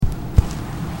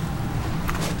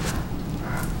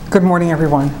Good morning,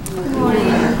 everyone. Good morning.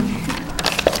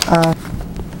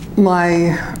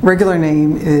 My regular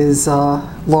name is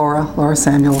Laura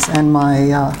Samuels, and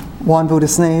my Won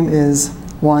Buddhist name is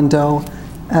Won Do.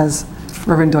 As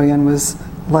Reverend Doyen was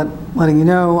letting you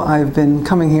know, I've been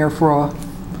coming here for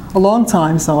a long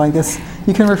time, so I guess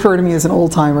you can refer to me as an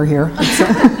old-timer here.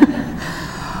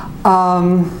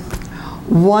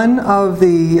 One of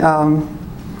the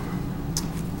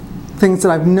things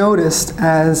that I've noticed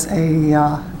as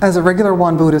a regular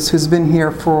Won Buddhist who's been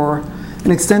here for an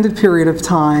extended period of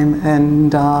time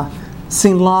and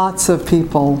seen lots of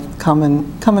people come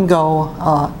and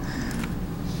go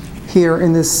here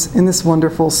in this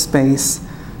wonderful space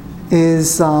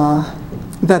is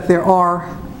that there are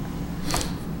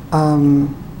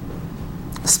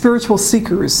spiritual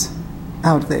seekers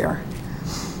out there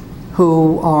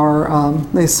who are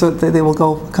they will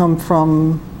come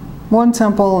from one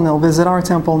temple and they'll visit our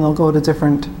temple and they'll go to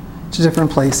different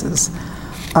places.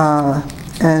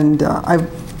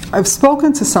 I've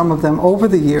spoken to some of them over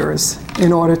the years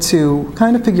in order to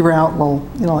kind of figure out,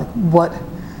 like what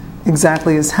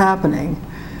exactly is happening.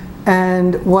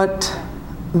 And what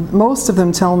most of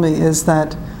them tell me is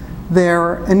that they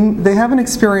have an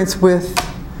experience with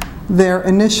their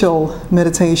initial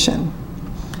meditation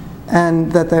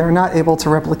and that they're not able to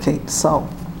replicate. So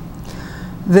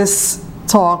this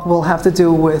talk will have to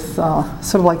do with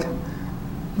sort of like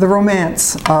the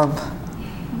romance of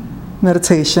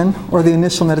meditation, or the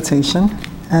initial meditation.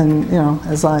 And,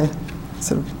 as I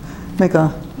sort of make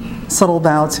a subtle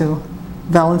bow to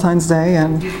Valentine's Day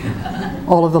and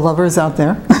all of the lovers out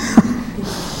there.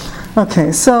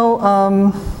 Okay, so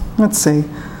let's see.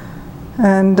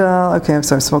 And,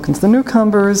 I've spoken to the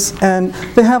newcomers, and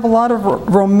they have a lot of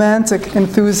romantic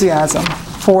enthusiasm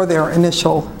for their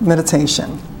initial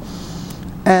meditation.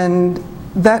 And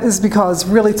that is because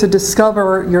really to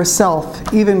discover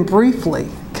yourself, even briefly,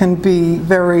 can be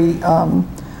very,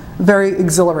 very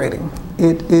exhilarating.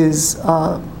 It is,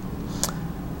 I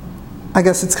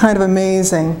guess it's kind of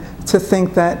amazing to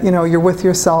think that, you're with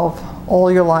yourself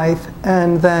all your life,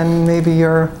 and then maybe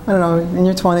you're, in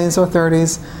your 20s or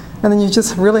 30s, and then you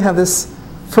just really have this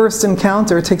first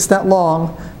encounter. It takes that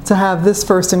long to have this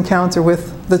first encounter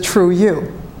with the true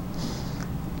you.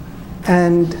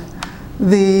 And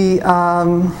the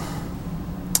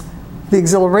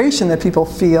exhilaration that people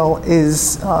feel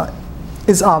is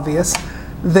obvious.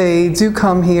 They do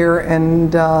come here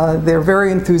and they're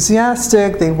very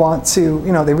enthusiastic. They want to,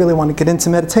 they really want to get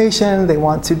into meditation. They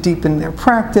want to deepen their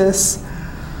practice.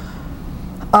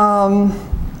 But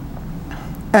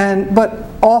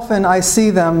often I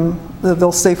see them,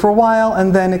 they'll stay for a while,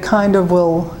 and then it kind of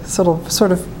will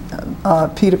sort of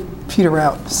peter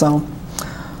out. So.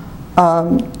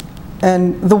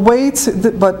 And the way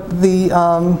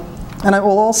and I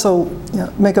will also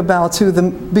make a bow to the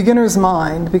beginner's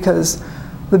mind, because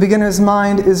the beginner's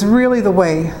mind is really the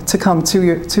way to come to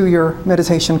your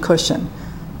meditation cushion,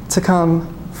 to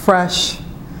come fresh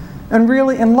and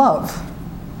really in love.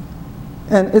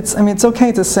 And it's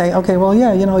okay to say, okay, well,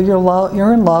 yeah,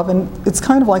 you're in love, and it's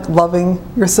kind of like loving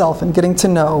yourself and getting to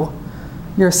know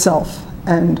yourself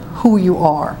and who you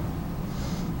are,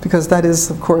 because that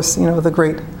is, of course, the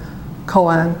great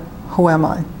koan, who am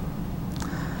I?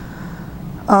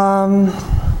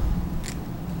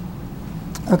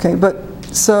 Okay, but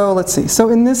so let's see. So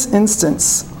in this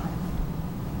instance,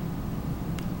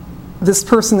 this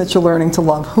person that you're learning to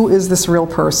love, who is this real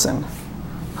person?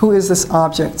 Who is this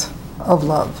object of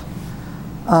love?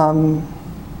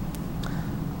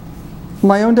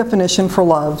 My own definition for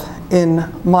love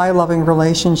in my loving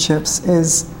relationships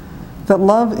is that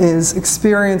love is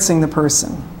experiencing the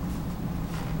person,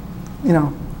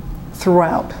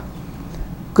 throughout,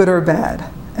 good or bad.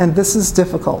 And this is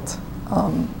difficult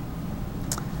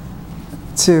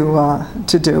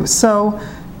to do. So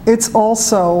it's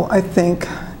also, I think,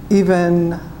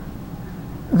 even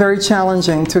very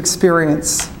challenging to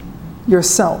experience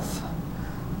yourself.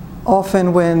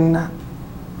 Often when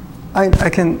I'll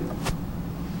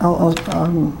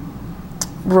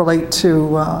relate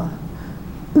to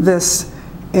this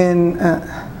in,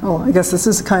 I guess this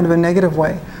is kind of a negative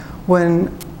way. When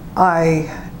I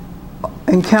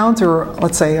encounter,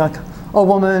 let's say, like a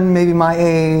woman, maybe my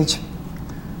age,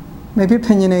 maybe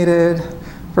opinionated,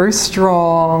 very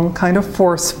strong, kind of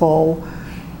forceful,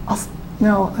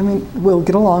 we'll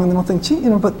get along, and then I'll think, gee,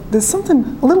 but there's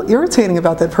something a little irritating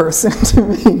about that person to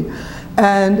me.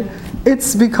 And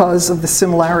it's because of the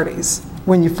similarities.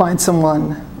 When you find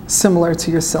someone similar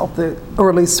to yourself, or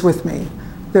at least with me,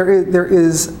 there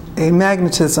is a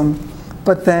magnetism,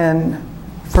 but then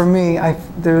for me,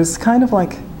 there's kind of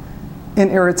like an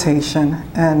irritation,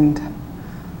 and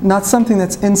not something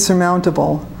that's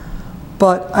insurmountable,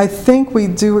 but I think we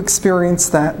do experience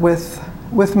that with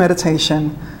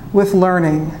meditation, with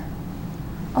learning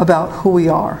about who we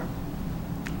are.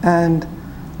 And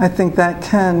I think that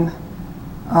can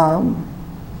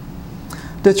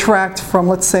detract from,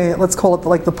 let's call it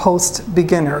like the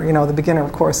post-beginner. You know, the beginner,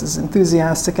 of course, is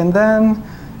enthusiastic, and then,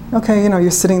 okay, you know, you're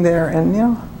sitting there and, you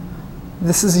know,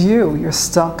 this is you. You're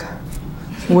stuck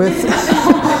with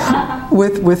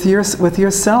with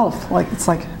yourself. Like, it's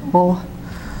like, well,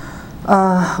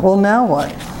 now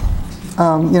what?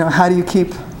 You know, how do you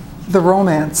keep the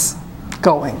romance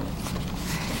going?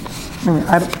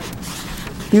 I mean,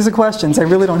 these are questions. I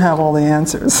really don't have all the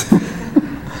answers.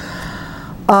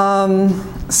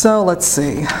 So let's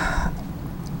see.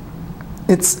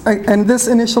 And this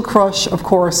initial crush, of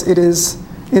course, it is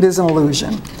an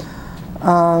illusion.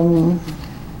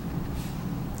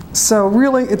 So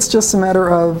really, it's just a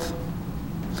matter of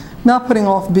not putting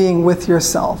off being with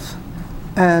yourself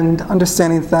and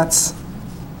understanding that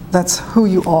that's who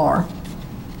you are.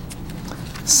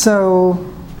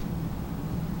 So,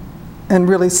 and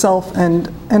really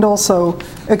and also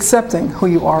accepting who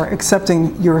you are,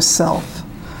 accepting yourself.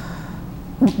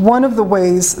 One of the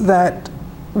ways that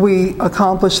we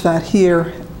accomplish that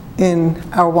here in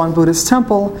our Won Buddhist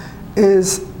temple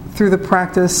is through the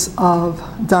practice of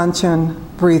Dantian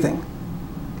breathing.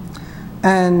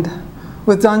 And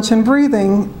with Dantian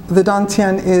breathing, the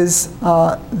Dantian is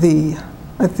I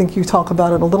think you talk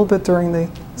about it a little bit during the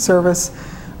service.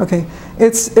 Okay,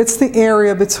 it's the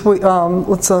area between,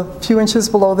 it's a few inches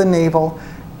below the navel.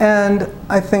 And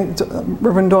I think,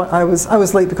 Reverend Doyle, I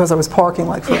was late because I was parking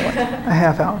for a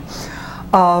half hour.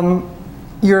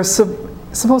 You're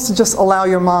supposed to just allow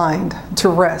your mind to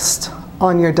rest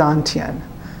on your Dantian,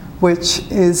 which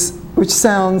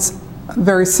sounds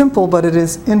very simple, but it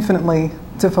is infinitely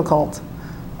difficult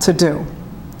to do.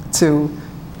 To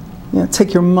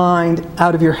take your mind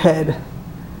out of your head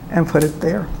and put it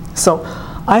there. So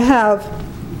I have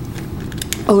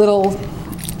a little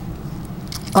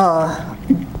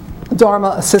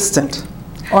Dharma assistant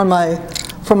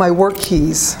for my work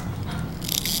keys.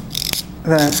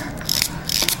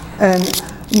 And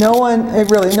no one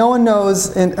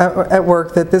knows at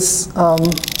work that this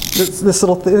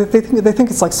little they think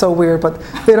it's so weird, but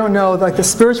they don't know the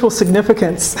spiritual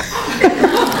significance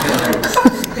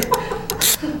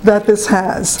that this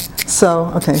has.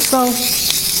 So okay, so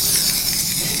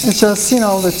it's just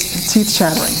the teeth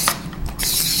chattering.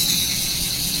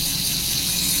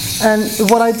 And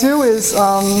what I do is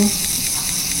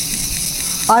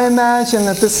I imagine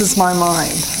that this is my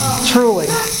mind, truly.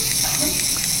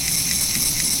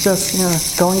 Just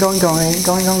going.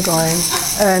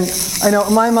 And I know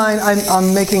in my mind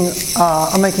I'm making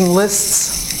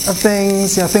lists of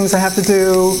things, things I have to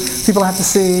do, people I have to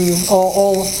see,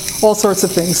 all sorts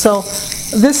of things. So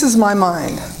this is my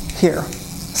mind here.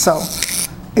 So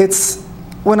it's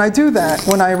when I do that,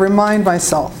 when I remind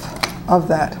myself of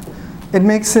that, it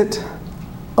makes it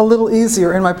a little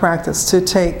easier in my practice to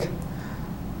take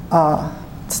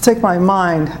my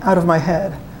mind out of my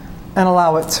head and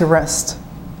allow it to rest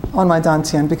on my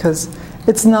Dantian, because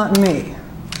it's not me.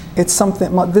 It's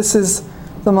something. This is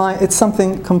the mind. It's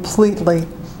something completely,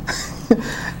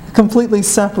 completely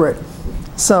separate.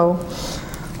 So,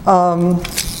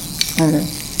 anyway,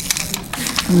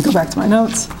 let me go back to my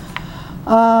notes.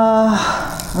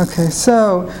 Okay,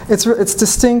 so it's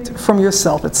distinct from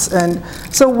yourself. And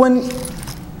so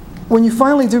when you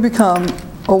finally do become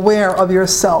aware of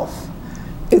yourself,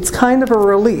 it's kind of a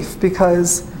relief,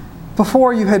 because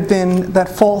before you had been that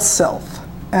false self,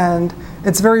 and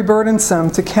it's very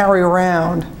burdensome to carry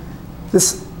around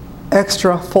this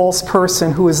extra false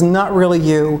person who is not really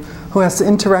you, who has to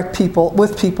interact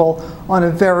with people on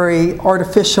a very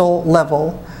artificial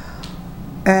level.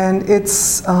 And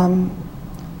it's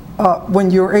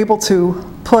when you're able to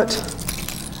put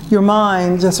your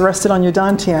mind just rested on your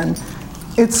Dantian,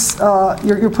 it's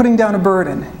you're putting down a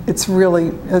burden.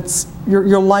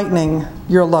 You're lightening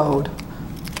your load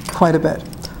quite a bit.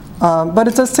 But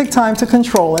it does take time to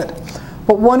control it.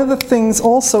 But one of the things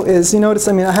also is, you notice,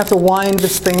 I have to wind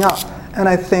this thing up. And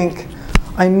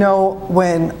I know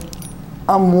when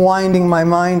I'm winding my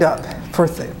mind up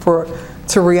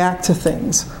to react to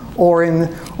things or in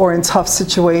tough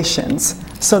situations.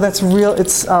 So that's real.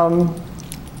 It's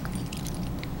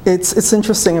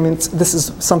interesting. This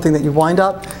is something that you wind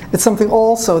up. It's something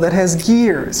also that has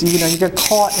gears. You get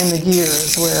caught in the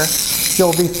gears where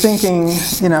you'll be thinking,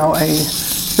 a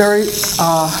very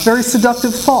very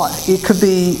seductive thought. It could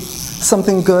be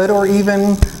something good, or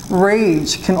even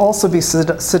rage can also be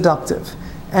seductive.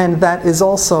 And that is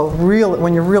also real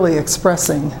when you're really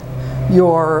expressing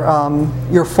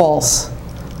your false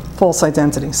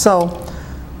identity. So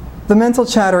the mental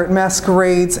chatter, it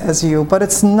masquerades as you, but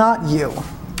it's not you.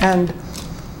 And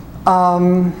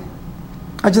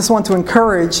I just want to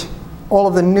encourage all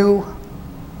of the new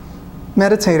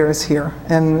meditators here,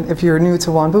 and if you're new to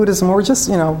Won Buddhism, or just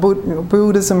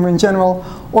Buddhism in general,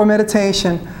 or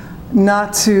meditation,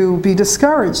 not to be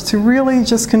discouraged, to really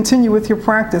just continue with your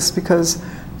practice, because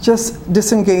just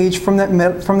disengage from that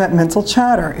mental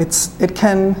chatter. It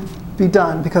can be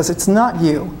done, because it's not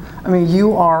you. I mean,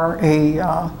 you are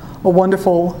a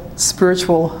wonderful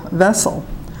spiritual vessel.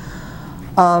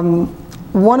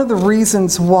 One of the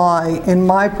reasons why in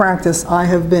my practice I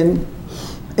have been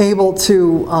able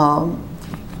to,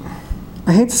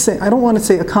 I don't want to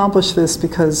say accomplish this,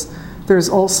 because there's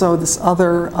also this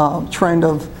other trend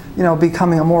of,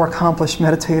 becoming a more accomplished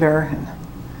meditator,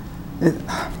 and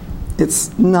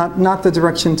it's not the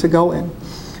direction to go in.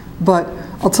 But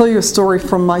I'll tell you a story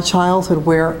from my childhood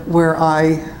where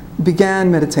I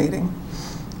began meditating.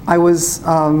 I was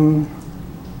I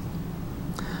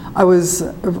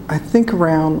think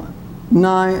around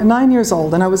 9 years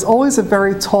old, and I was always a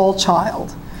very tall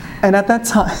child. And at that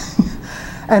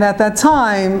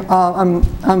time, I'm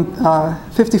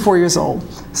 54 years old.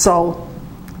 So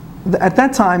at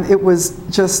that time, it was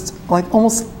just like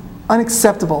almost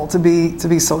unacceptable to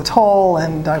be so tall,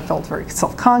 and I felt very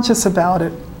self-conscious about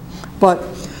it. But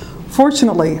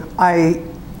fortunately, I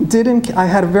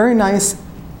had a very nice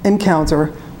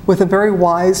encounter with a very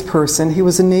wise person. He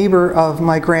was a neighbor of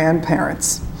my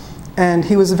grandparents, and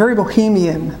he was a very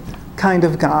bohemian kind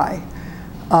of guy.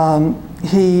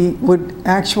 He would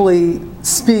actually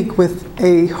speak with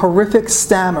a horrific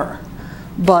stammer,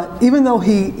 but even though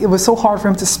it was so hard for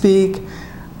him to speak,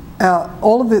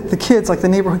 all of the kids, like the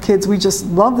neighborhood kids, we just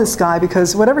loved this guy,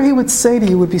 because whatever he would say to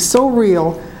you would be so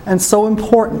real and so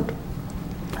important.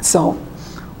 So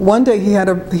one day he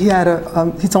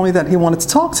told me that he wanted to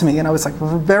talk to me, and I was like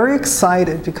very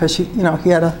excited, because he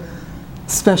had a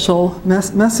special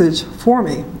message for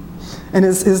me, and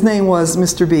his name was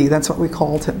Mr. B. That's what we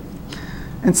called him.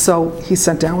 And so he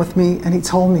sat down with me, and he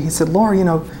told me, he said, "Laura,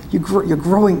 you're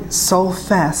growing so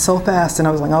fast." And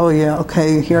I was like, "Oh yeah,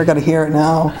 okay, here I got to hear it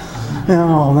now.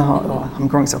 No, I'm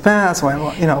growing so fast. What am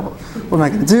I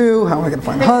going to do? How am I going to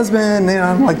find a husband?"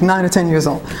 I'm like 9 or 10 years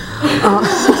old.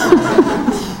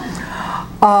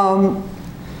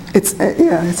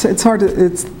 It's hard to.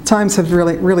 Times have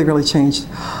really changed.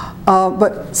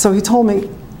 But so he told me,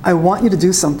 "I want you to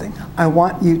do something. I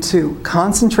want you to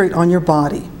concentrate on your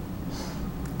body,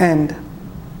 and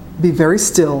be very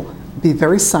still, be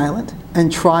very silent, and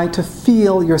try to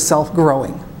feel yourself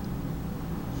growing."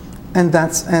 And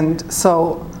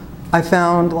so I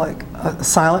found like a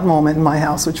silent moment in my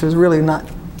house, which was really not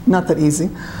that easy.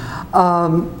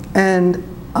 And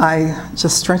I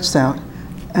just stretched out,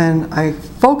 and I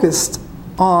focused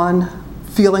on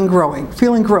feeling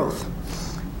growth,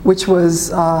 which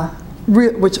was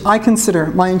which I consider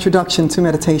my introduction to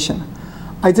meditation.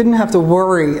 I didn't have to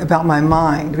worry about my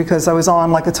mind, because I was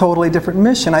on like a totally different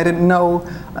mission. I didn't know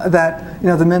that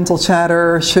the mental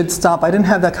chatter should stop. I didn't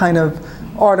have that kind of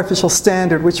artificial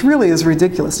standard, which really is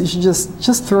ridiculous. You should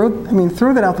just throw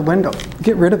that out the window,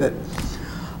 get rid of it.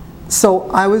 So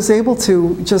I was able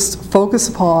to just focus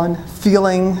upon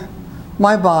feeling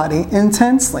my body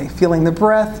intensely, feeling the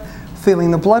breath, feeling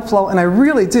the blood flow, and I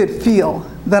really did feel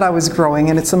that I was growing.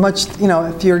 And it's a much,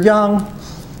 if you're young,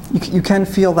 you can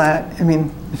feel that. I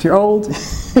mean, if you're old,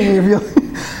 you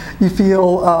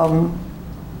feel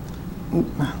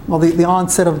the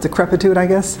onset of decrepitude, I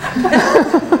guess.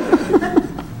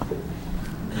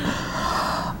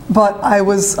 But I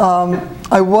was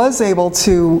able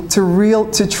to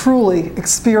truly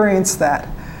experience that,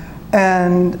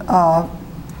 and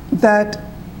that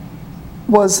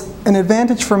was an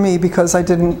advantage for me, because I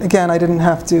didn't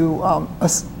have to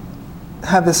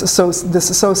have this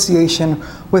association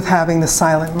with having the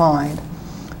silent mind.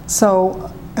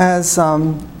 So, as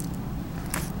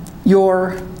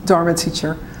your Dharma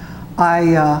teacher,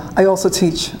 I also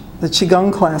teach the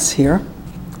Qigong class here,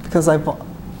 because I've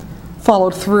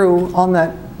followed through on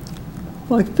that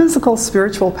physical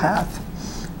spiritual path,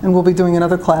 and we'll be doing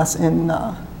another class in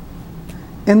the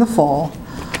fall.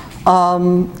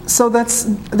 So that's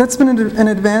been an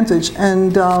advantage,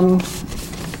 and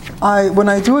when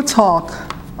I do a talk,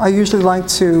 I usually like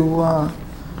to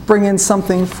bring in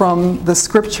something from the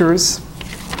scriptures,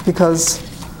 because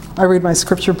I read my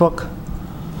scripture book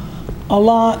a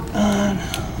lot.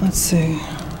 Let's see.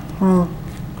 You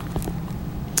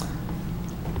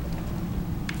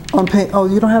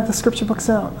don't have the scripture books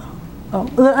out?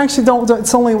 Actually, don't.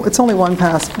 It's only one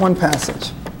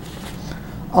passage.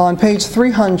 on page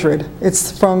 300.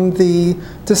 It's from the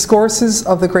Discourses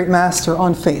of the Great Master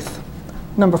on Faith.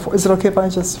 Number 4. Is it okay if I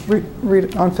just read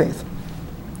it on faith?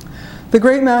 The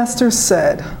Great Master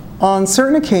said, on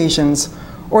certain occasions,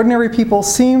 ordinary people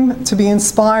seem to be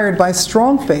inspired by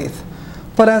strong faith,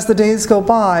 but as the days go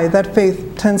by, that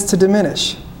faith tends to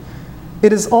diminish.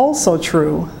 It is also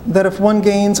true that if one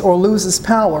gains or loses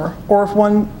power,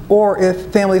 or if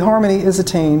family harmony is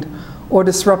attained or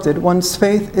disrupted, one's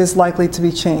faith is likely to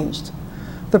be changed.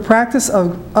 The practice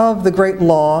of the great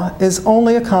law is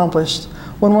only accomplished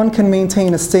when one can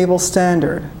maintain a stable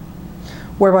standard,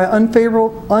 whereby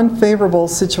unfavorable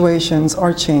situations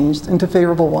are changed into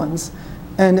favorable ones,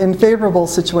 and in favorable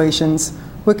situations,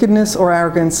 wickedness or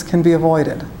arrogance can be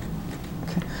avoided.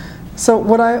 Okay. So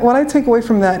what I take away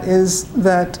from that is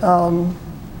that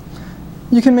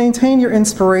you can maintain your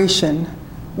inspiration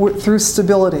through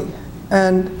stability,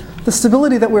 and the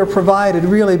stability that we're provided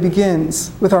really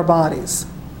begins with our bodies,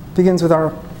 begins with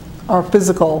our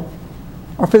physical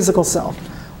self.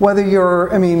 Whether you're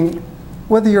in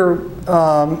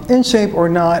shape or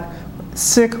not,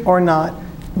 sick or not,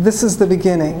 this is the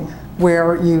beginning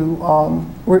where you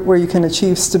can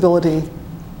achieve stability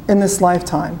in this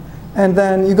lifetime, and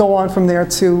then you go on from there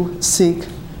to seek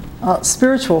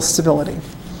spiritual stability.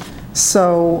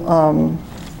 So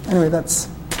anyway, that's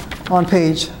on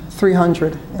page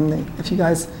 300 in the. If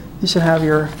you should have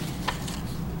your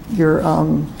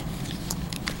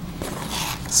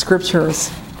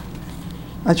scriptures.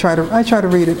 I try to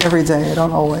read it every day. I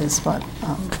don't always, but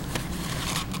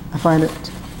I find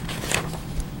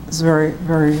it's very,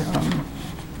 very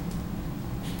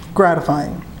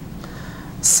gratifying.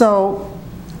 So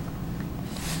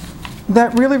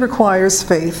that really requires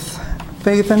faith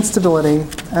and stability,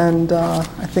 and I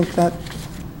think that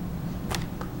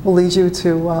will lead you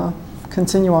to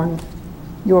continue on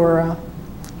your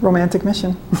romantic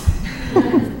mission.